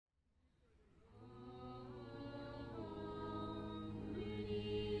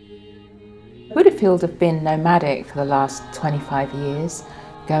Buddhafield have been nomadic for the last 25 years,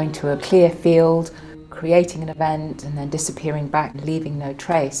 going to a clear field, creating an event and then disappearing back, leaving no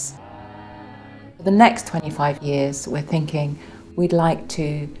trace. For the next 25 years, we're thinking we'd like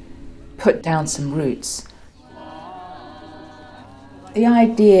to put down some roots. The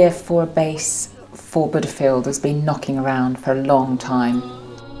idea for a base for Buddhafield has been knocking around for a long time.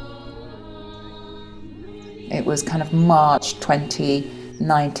 It was kind of March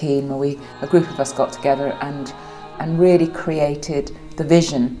 2019 where a group of us got together and really created the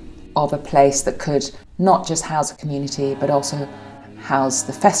vision of a place that could not just house a community but also house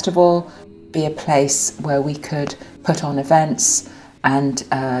the festival, be a place where we could put on events and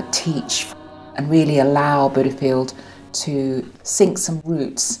teach and really allow Buddhafield to sink some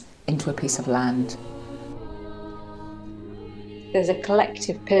roots into a piece of land. There's a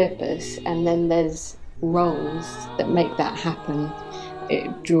collective purpose and then there's roles that make that happen.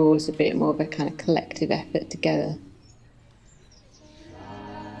 It draws a bit more of a kind of collective effort together.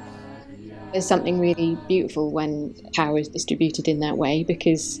 There's something really beautiful when power is distributed in that way,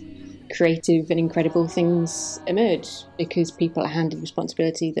 because creative and incredible things emerge because people are handed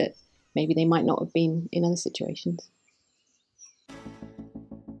responsibility that maybe they might not have been in other situations.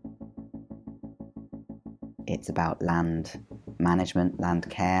 It's about land management, land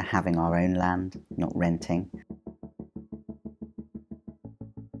care, having our own land, not renting.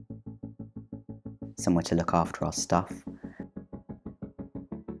 Somewhere to look after our stuff.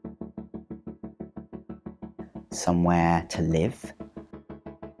 Somewhere to live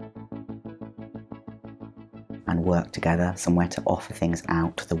and work together, somewhere to offer things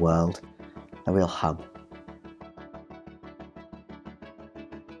out to the world, a real hub.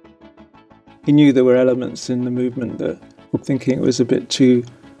 He knew there were elements in the movement that were thinking it was a bit too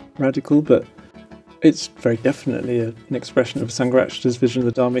radical, but it's very definitely an expression of Sangharakshita's vision of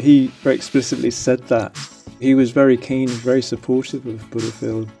the Dharma. He very explicitly said that. He was very keen, very supportive of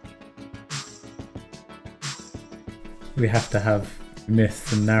Buddhafield. We have to have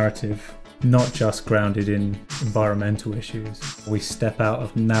myth and narrative, not just grounded in environmental issues. We step out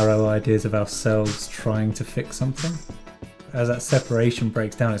of narrow ideas of ourselves trying to fix something. As that separation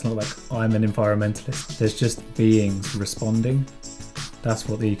breaks down, it's not like I'm an environmentalist. There's just beings responding. That's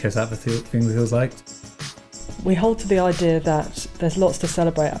what the eco-sattva thing feels like. We hold to the idea that there's lots to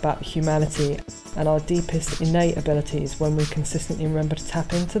celebrate about humanity and our deepest innate abilities when we consistently remember to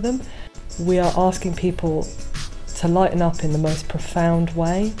tap into them. We are asking people to lighten up in the most profound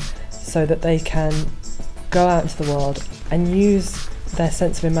way so that they can go out into the world and use their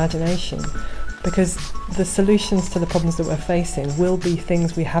sense of imagination, because the solutions to the problems that we're facing will be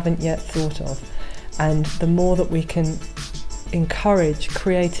things we haven't yet thought of, and the more that we can encourage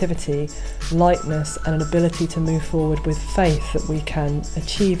creativity, lightness and an ability to move forward with faith that we can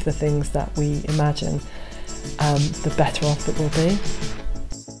achieve the things that we imagine, the better off it will be.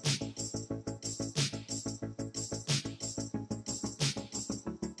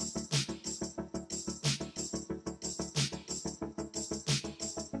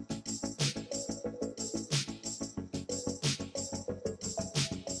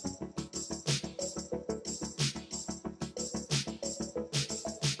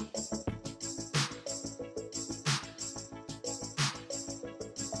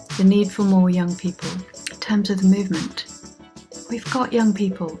 The need for more young people. In terms of the movement, we've got young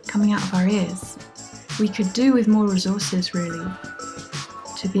people coming out of our ears. We could do with more resources, really,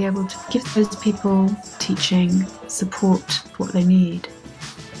 to be able to give those people teaching, support, what they need.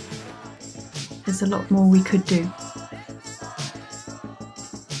 There's a lot more we could do.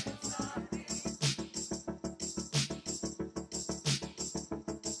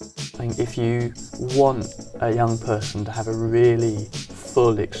 I think if you want a young person to have a really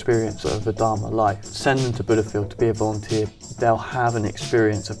full experience of the Dharma life, send them to Buddhafield to be a volunteer. They'll have an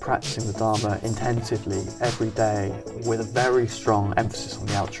experience of practicing the Dharma intensively every day with a very strong emphasis on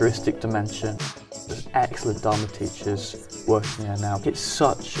the altruistic dimension. There's excellent Dharma teachers working there now. It's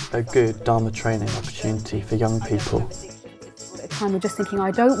such a good Dharma training opportunity for young people. At the time we're just thinking,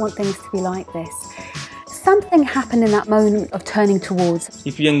 I don't want things to be like this. Something happened in that moment of turning towards.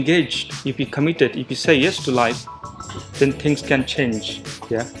 If you're engaged, if you're committed, if you say yes to life, then things can change,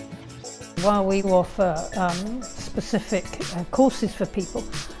 yeah? While we offer specific courses for people,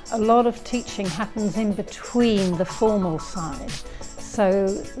 a lot of teaching happens in between the formal side.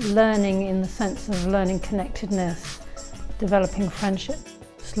 So learning in the sense of learning connectedness, developing friendship,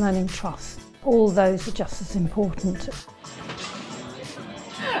 learning trust, all those are just as important.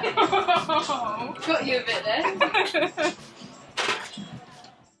 Got you a bit there.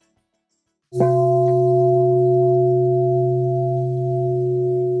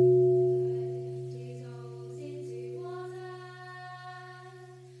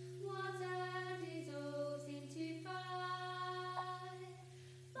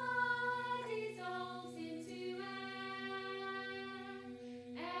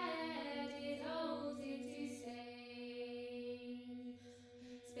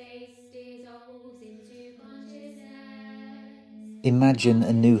 Imagine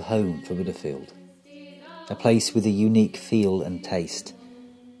a new home for Buddhafield, a place with a unique feel and taste,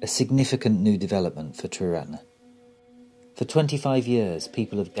 a significant new development for Triratna. For 25 years,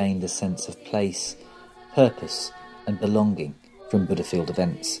 people have gained a sense of place, purpose and belonging from Buddhafield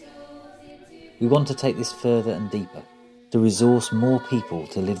events. We want to take this further and deeper, to resource more people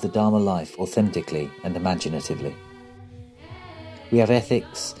to live the Dharma life authentically and imaginatively. We have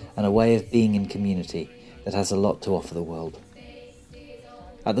ethics and a way of being in community that has a lot to offer the world.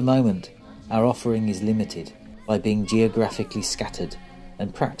 At the moment, our offering is limited by being geographically scattered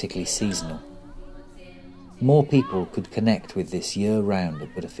and practically seasonal. More people could connect with this year-round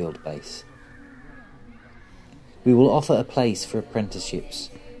at Buddhafield Base. We will offer a place for apprenticeships,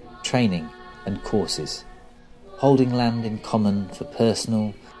 training and courses, holding land in common for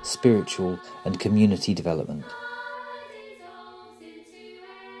personal, spiritual and community development.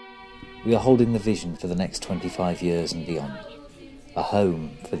 We are holding the vision for the next 25 years and beyond, a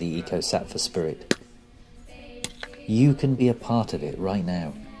home for the eco-sattva spirit. You can be a part of it right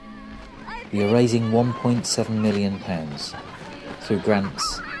now. We are raising £1.7 million through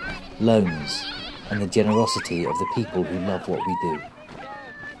grants, loans and the generosity of the people who love what we do.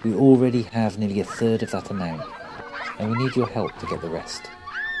 We already have nearly a third of that amount, and we need your help to get the rest.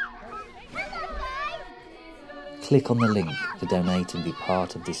 Click on the link to donate and be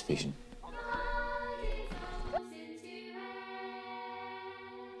part of this vision.